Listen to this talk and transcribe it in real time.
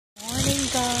Morning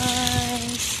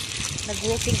guys!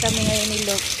 Nag-walking kami ngayon ni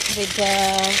Luke with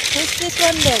who's this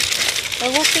one, Luke?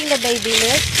 We're walking the baby,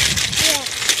 Luke? Yeah.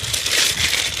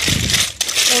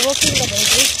 We're walking the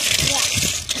baby? Yeah.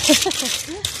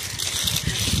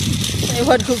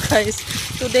 Ewan ko guys.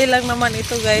 Today lang naman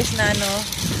ito guys na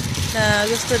na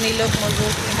gusto ni Luke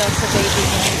mag-walking daw sa baby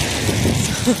niya.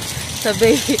 So, sa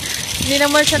baby. Hindi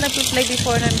naman siya nag-play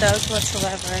before ng dolls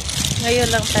whatsoever.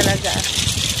 Ngayon lang talaga.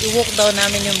 I-walk daw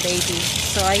namin yung baby.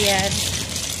 So, ayan.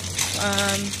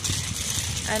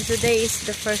 And today is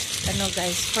the first,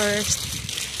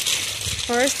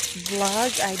 first vlog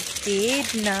I did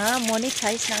na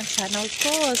monetize na ang channel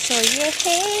ko. So,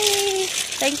 yay!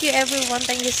 Thank you everyone.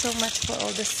 Thank you so much for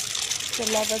all the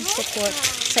love and support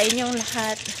sa inyong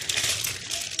lahat.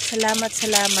 Salamat.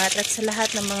 At sa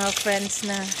lahat ng mga friends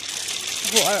na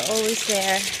who are always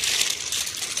there.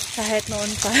 Kahit noon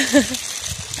pa.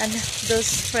 And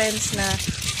those friends na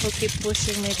who keep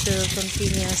pushing me to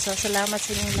continue. So, salamat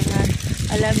sa inyong lahat.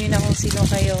 Alam niyo na kung sino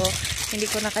kayo. Hindi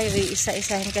ko na kayo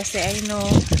iisa-isahin kasi I know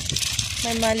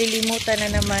may malilimutan na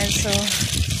naman. So,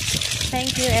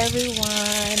 thank you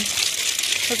everyone.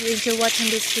 Hope you enjoy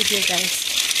watching this video, guys.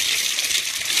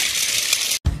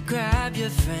 Grab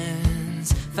your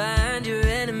friends, find your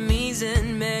enemies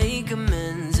and make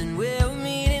amends, and we'll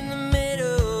meet in the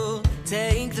middle.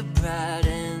 Take the pride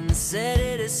and set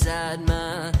it aside.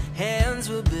 My hands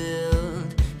will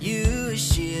build you a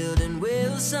shield and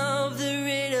we'll solve the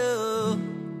riddle.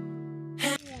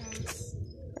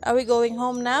 Are we going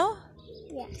home now?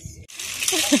 Yes.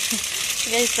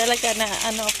 Guys, talaga na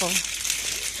ako.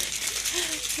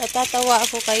 Natatawa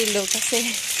ako kay Lo kasi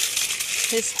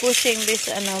he's pushing this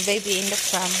baby in the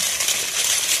pram.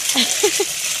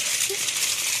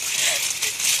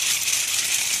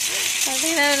 Sabi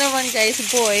na naman guys,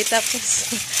 boy,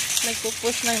 tapos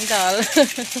nagpupush ng doll.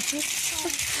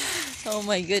 Oh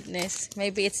my goodness.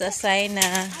 Maybe it's a sign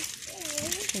na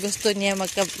gusto niya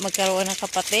magkaroon ng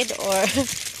kapatid or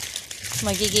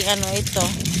magiging ito.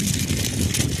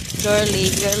 Girl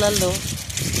lalo.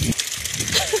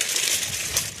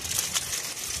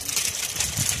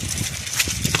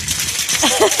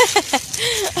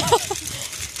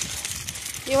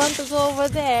 You want to go over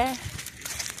there?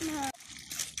 No.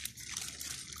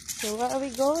 So where are we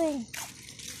going?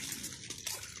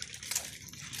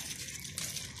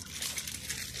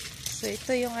 So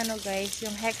ito yung guys,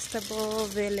 yung Hextable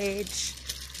Village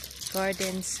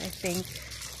Gardens, I think.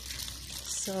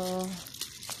 So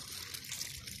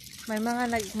may mga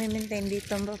nag-maintain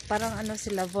dito, parang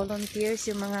sila, volunteers,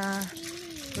 yung mga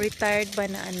retired ba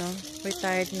na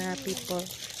retired na people.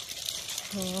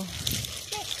 So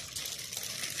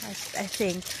I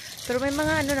think. Pero may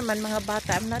mga naman, mga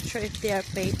bata. I'm not sure if they are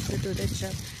paid to do the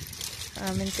job.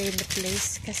 Maintain the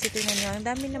place. Kasi tingnan nyo, ang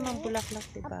dami namang bulaklak,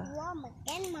 diba? A plum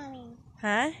again, Mommy.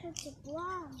 Huh? It's a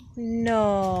plum.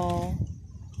 No.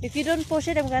 If you don't push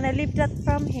it, I'm gonna leave that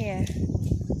from here.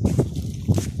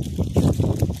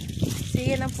 See,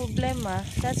 yan ang problema.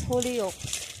 That's Holyoke.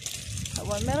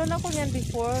 Meron ako yan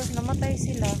before. Namatay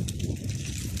sila.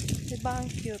 Diba ang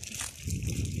cute?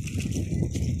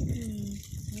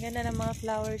 Ang ganda ng mga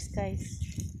flowers, guys.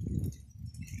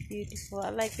 Beautiful. I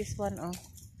like this one, oh.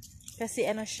 Kasi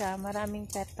siya, maraming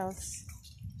petals.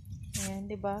 Ayan,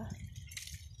 diba?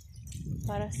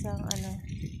 Para sa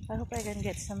I hope I can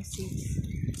get some seeds.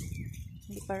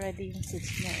 Hindi pa ready yung seeds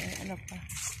niya. Pa.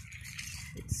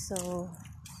 It's so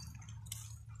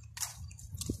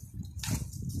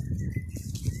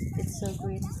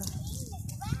green.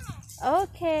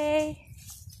 Okay.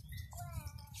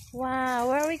 Wow,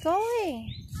 where are we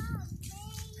going?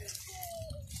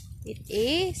 It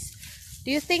is. Do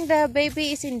you think the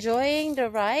baby is enjoying the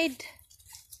ride?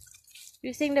 Do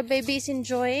you think the baby is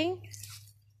enjoying?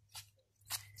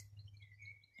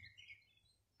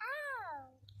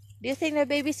 Do you think the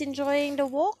baby is enjoying the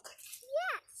walk?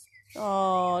 Yes.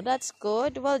 Oh, that's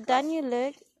good. Well done, you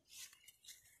look.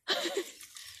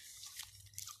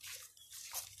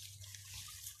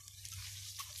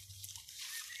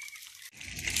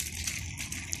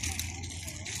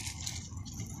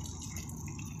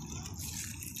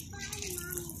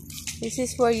 This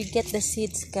is where you get the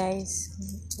seeds, guys.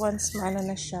 Once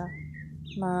na siya,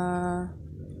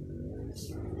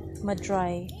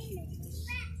 ma-dry.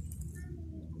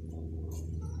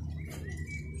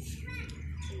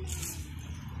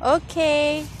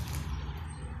 Okay.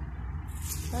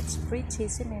 That's pretty,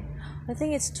 isn't it? I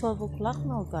think it's 12 o'clock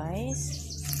now, guys.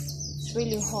 It's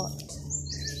really hot.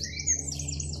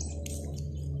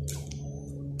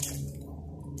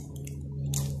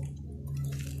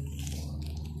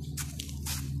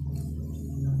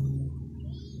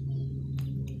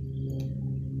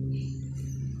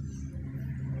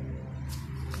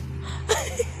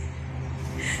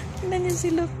 Tingnan niyo si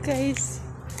Luke, guys.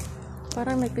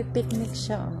 Parang nagpipiknik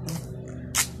siya. Oh.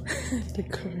 The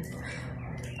girl.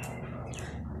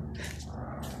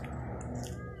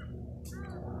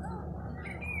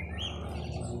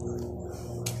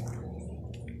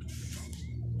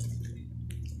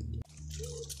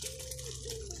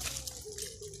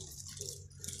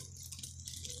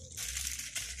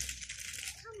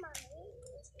 Come on,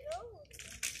 let's go.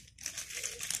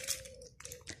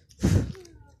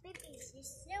 Baby, this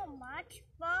is so much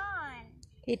fun.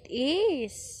 It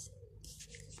is.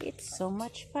 It's so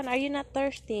much fun. Are you not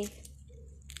thirsty?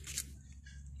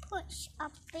 Push a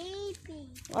baby.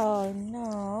 Oh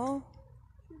no.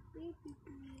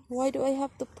 Why do I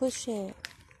have to push it?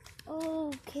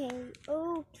 Okay,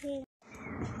 okay.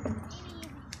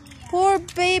 Poor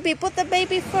baby. Put the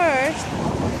baby first.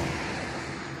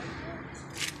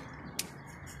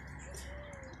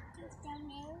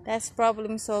 That's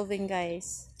problem solving,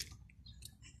 guys.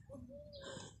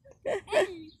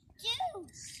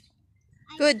 Juice.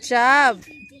 Good job.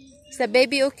 Is the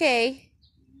baby okay?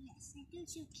 Yes, I think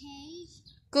it's okay.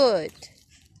 Good.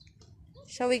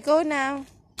 Shall we go now?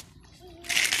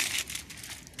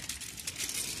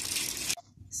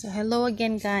 So, hello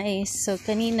again, guys. So,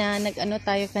 kanina, nag-pick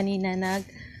tayo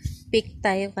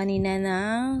kanina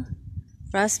ng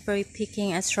raspberry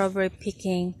picking at strawberry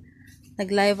picking.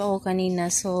 Nag-live ako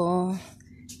kanina. So,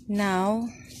 now,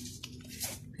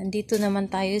 andito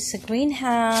naman tayo sa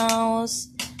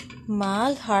greenhouse.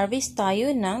 Mag-harvest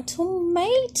tayo ng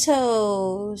tomatoes.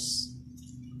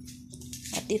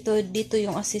 At dito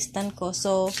yung assistant ko.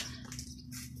 So,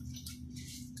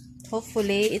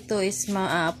 hopefully, ito is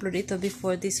ma-upload ito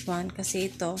before this one.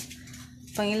 Kasi ito,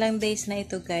 pang ilang days na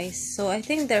ito, guys. So, I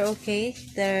think they're okay.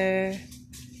 They're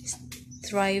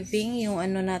thriving yung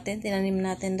ano natin, tinanim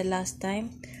natin the last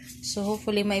time. So,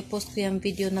 hopefully, may post ko yung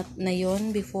video na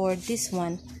yun before this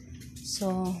one.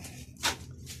 So,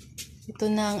 ito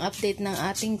na ang update ng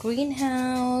ating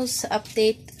greenhouse.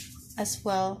 Update as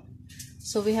well.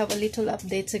 So, we have a little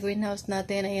update sa greenhouse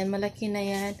natin. Ayan, malaki na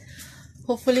yan.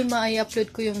 Hopefully,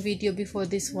 ma-upload ko yung video before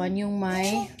this one. Yung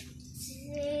may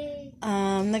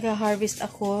nag-harvest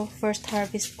ako. First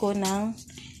harvest ko ng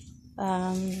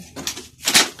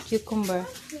cucumber.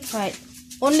 Right.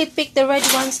 Only pick the red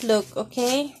ones, look,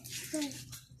 okay?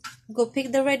 Go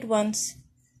pick the red ones.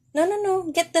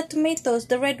 No. Get the tomatoes,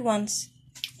 the red ones.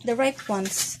 The ripe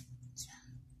ones.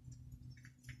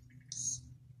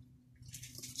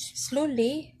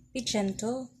 Slowly. Be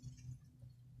gentle.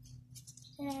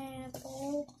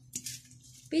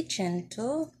 Be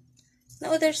gentle.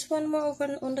 No, there's one more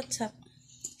over on the top.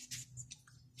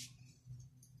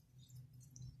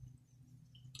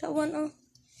 That one, oh.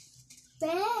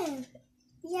 There.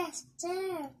 Yes,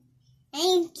 there.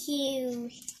 Thank you.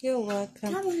 You're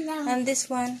welcome. Come now. And this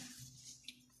one.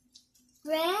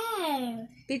 Where?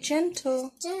 Be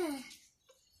gentle. There.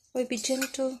 Oy, be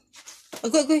gentle.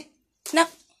 Agoy. Nak.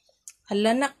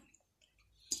 Hala, nak.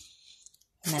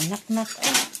 Nanak.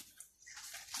 Ay.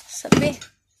 Sabi.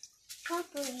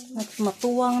 Probably.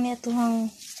 Matuwang niya tuhang.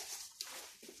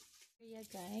 Kaya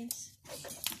guys,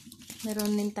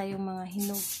 meron din tayong mga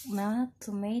hinog na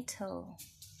tomato.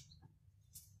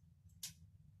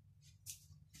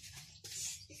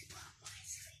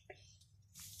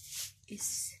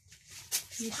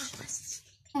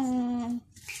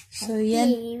 So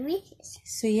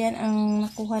yan ang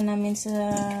nakuha namin sa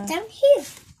Down here.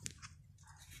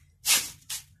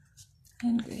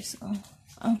 yan guys, oh.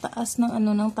 Ang taas ng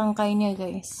ng tangkay niya,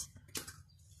 guys.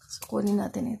 So kunin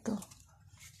natin ito.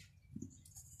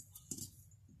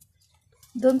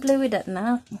 Don't play with that,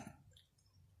 nak.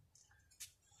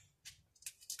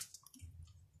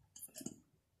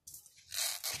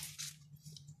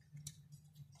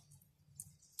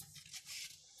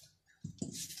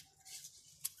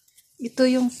 Ito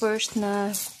yung first na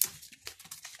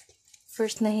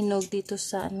hinog dito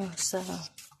sa sa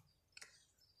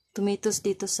tomatoes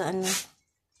dito sa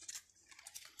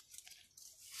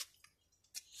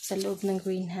sa loob ng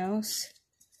greenhouse.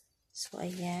 So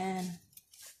ayan.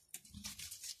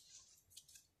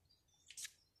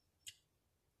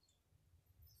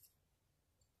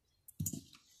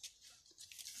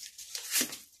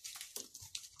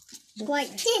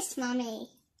 Like this, Mommy.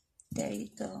 There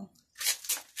you go.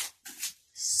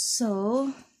 So,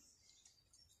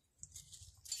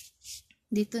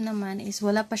 dito naman is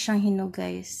wala pa siyang hinog,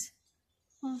 guys.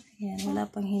 Ayan, wala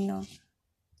pang hinog.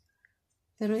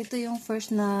 Pero ito yung first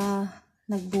na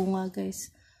nagbunga, guys.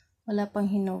 Wala pang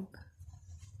hinog.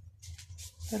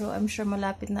 Pero I'm sure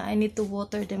malapit na. I need to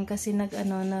water them kasi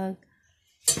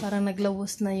parang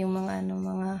naglawos na yung mga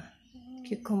mga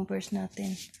cucumbers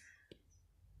natin.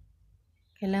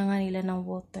 Kailangan nila ng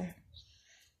water.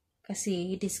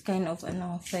 Kasi this kind of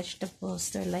vegetables,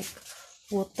 they're like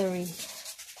watery.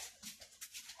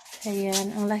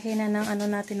 Ayan, ang laki na ng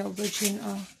natin na aubergine,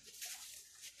 oh.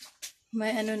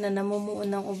 May namumuo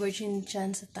ng aubergine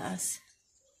dyan sa taas.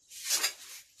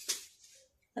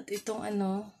 At itong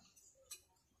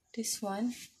this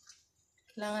one,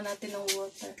 kailangan natin ng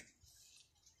water.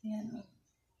 Ayan, oh.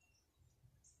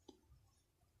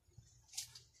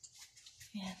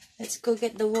 Ayan. Let's go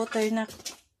get the water na.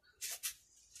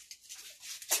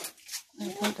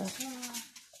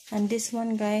 And this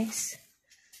one, guys,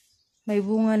 may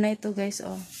bunga na ito, guys,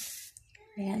 oh.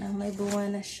 Ayan, oh, may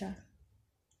bunga na siya.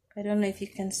 I don't know if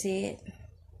you can see it.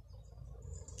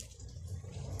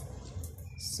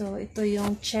 So, ito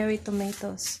yung cherry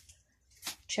tomatoes.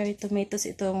 Cherry tomatoes,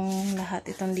 itong lahat,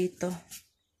 itong dito.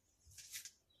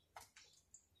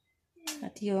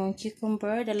 At yung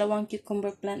cucumber, dalawang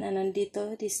cucumber plant na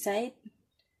nandito, this side.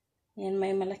 Ayan,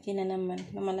 may malaki na naman,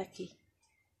 na malaki.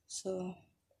 So,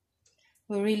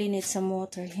 we really need some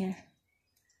water here.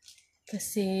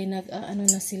 Kasi na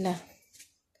sila.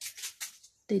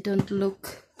 They don't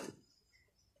look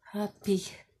happy.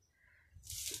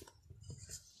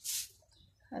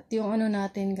 At yung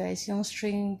natin, guys, yung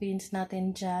string beans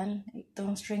natin dyan,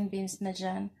 itong string beans na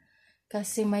dyan,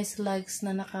 kasi may slugs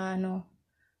na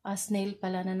snail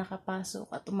pala na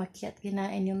nakapasok at umakyat,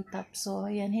 kinain yung top.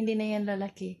 So, ayan, hindi na yan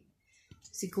lalaki.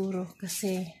 Siguro,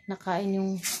 kasi nakain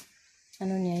yung,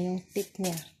 yung tip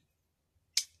niya.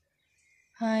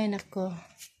 Ay, nako.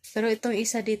 Pero itong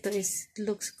isa dito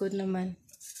looks good naman.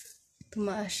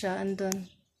 Tumaas siya,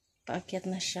 andun. Paakyat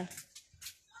na siya.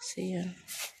 So, yan.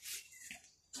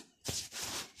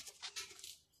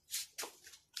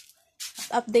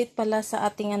 At update pala sa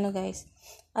ating guys.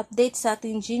 Update sa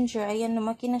ating ginger. Ayan,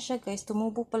 lumaki na siya, guys.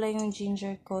 Tumubo pala yung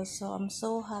ginger ko. So, I'm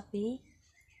so happy.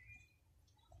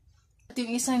 At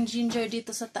yung isang ginger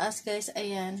dito sa taas, guys,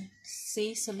 ayan.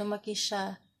 See? So, lumaki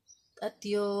siya. At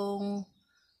yung,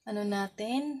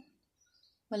 natin,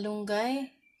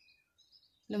 malunggay.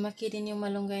 Lumaki din yung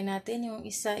malunggay natin. Yung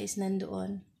isa is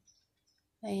nandoon.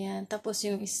 Ayan. Tapos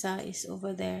yung isa is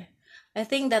over there. I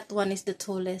think that one is the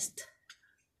tallest.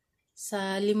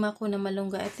 Sa 5 ko na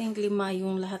malunggay, I think 5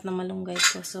 yung lahat na malunggay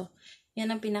ko. So,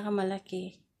 yan ang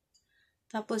pinakamalaki.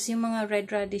 Tapos, yung mga red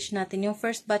radish natin, yung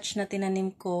first batch na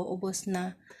tinanim ko, ubos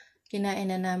na, kinain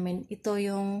na namin. Ito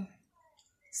yung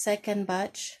second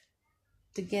batch,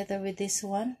 together with this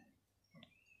one.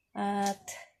 At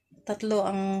 3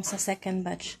 ang sa second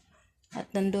batch. At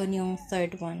nandun yung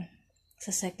third one sa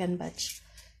second batch.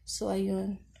 So,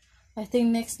 ayun. I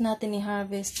think next natin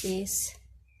i-harvest is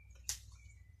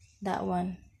that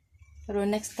one. Pero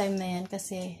next time na yan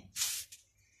kasi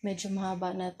medyo mahaba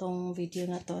na tong video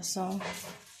na to. So,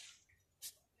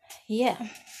 yeah.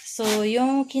 So,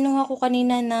 yung kinuha ko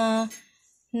kanina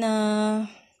na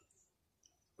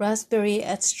raspberry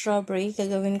at strawberry,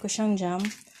 gagawin ko siyang jam.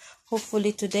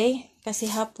 Hopefully today. Kasi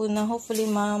hapon na, hopefully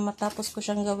matapos ko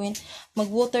siyang gawin.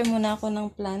 Mag-water muna ako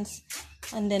ng plants.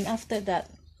 And then after that,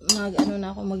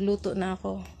 magluto na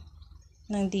ako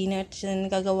ng dinner. Then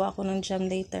gagawa ako ng jam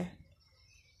later.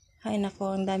 Ay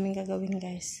nako, ang daming gagawin,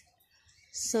 guys.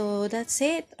 So, that's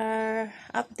it. Our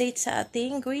update sa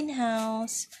ating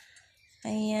greenhouse.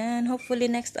 Ayan. Hopefully,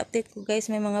 next update ko, guys,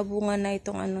 may mga bunga na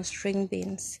itong string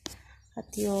beans. At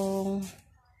yung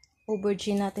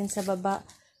aubergine natin sa baba.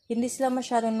 Hindi sila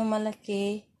masyadong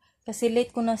lumalaki. Kasi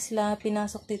late ko na sila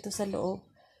pinasok dito sa loob.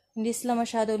 Hindi sila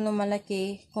masyadong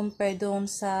lumalaki compare doon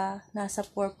sa nasa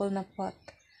purple na pot.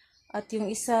 At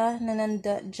yung isa na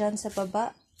dyan sa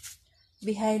baba,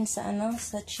 behind sa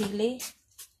sa chili,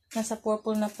 nasa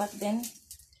purple na pot din,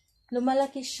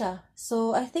 lumalaki siya.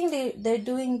 So, I think they're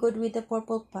doing good with the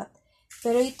purple pot.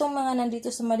 Pero itong mga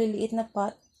nandito sa maliliit na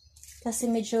pot, kasi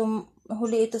medyo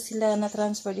huli ito sila na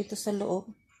transfer dito sa loob.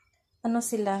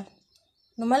 Sila,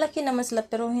 lumalaki naman sila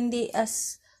pero hindi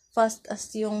as fast as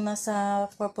yung nasa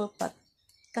purple pot.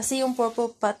 Kasi yung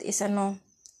purple pot is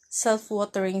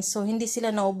self-watering. So, hindi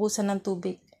sila naubusan ng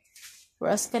tubig.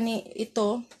 Whereas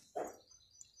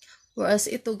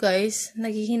ito guys,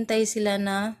 naghihintay sila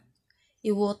na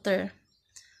i-water.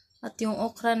 At yung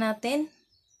okra natin,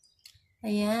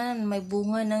 ayan, may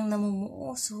bunga nang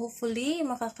namumuo. So, hopefully,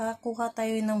 makakakuha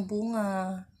tayo ng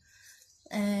bunga.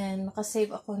 And,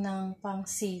 makasave ako ng pang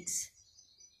seeds.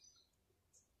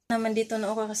 Naman dito na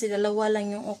okra kasi 2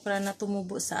 lang yung okra na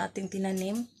tumubo sa ating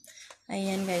tinanim.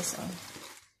 Ayan guys, oh.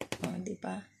 Oh,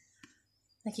 diba?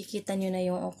 Nakikita nyo na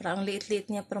yung okra. Ang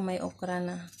liit-liit niya pero may okra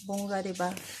na. Bongga,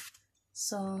 diba?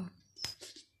 So,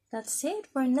 that's it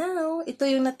for now. Ito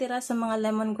yung natira sa mga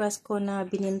lemongrass ko na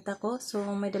bininta ko. So,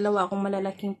 may 2 akong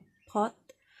malalaking pot.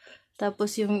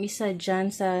 Tapos yung isa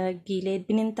dyan sa gilid,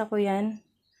 bininta ko yan.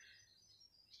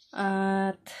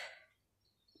 At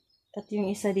yung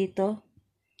isa dito,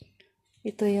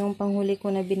 ito yung panghuli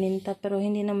ko na bininta, pero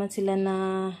hindi naman sila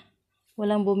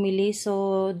walang bumili,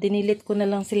 so dinilit ko na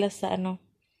lang sila sa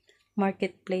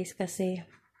marketplace kasi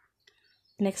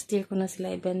next year ko na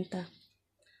sila ibenta.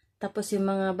 Tapos yung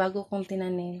mga bago kong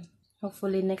tinanim,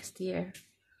 hopefully next year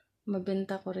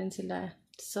mabenta ko rin sila.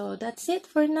 So that's it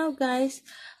for now, guys.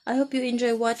 I hope you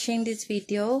enjoy watching this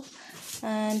video,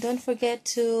 and don't forget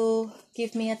to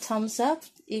give me a thumbs up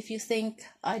if you think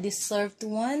I deserved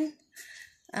one.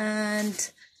 And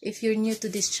if you're new to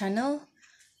this channel,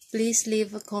 please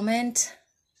leave a comment,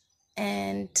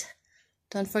 and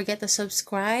don't forget to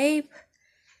subscribe.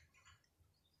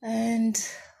 And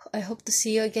I hope to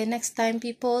see you again next time,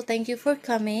 people. Thank you for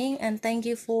coming, and thank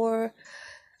you for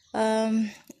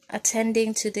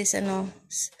attending to this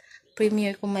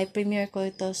premiere ko, my premiere ko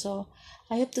ito. So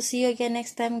I hope to see you again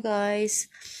next time, guys.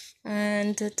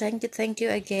 And thank you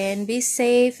again. Be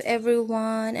safe,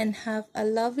 everyone, and have a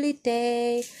lovely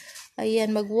day.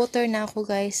 Ayan, mag-water na ako,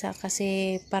 guys,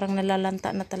 kasi parang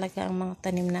nalalanta na talaga ang mga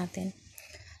tanim natin.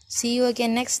 See you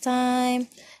again next time,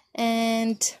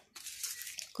 and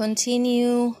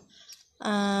continue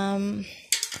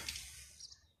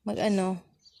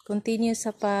continue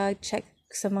sa pag-check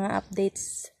sa mga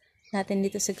updates natin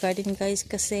dito sa garden, guys,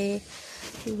 kasi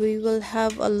we will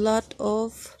have a lot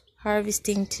of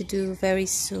harvesting to do very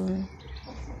soon.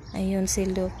 Ayun si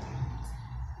Luke,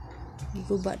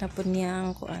 giguba na po niya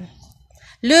ang kuan.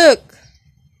 Look!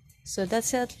 So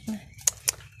that's it.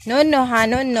 No,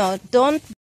 don't.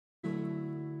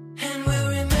 And we'll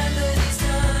remember these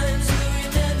times, we'll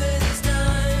remember these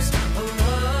times. Oh, oh,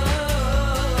 oh.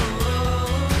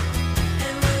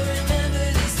 And we'll remember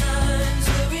these times,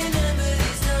 we'll remember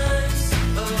these times.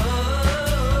 Oh, oh, oh.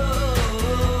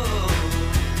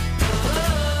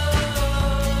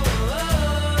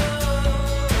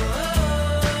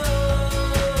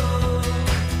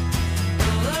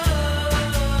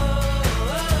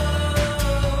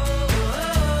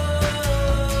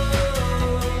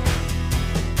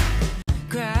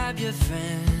 Grab your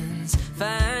friend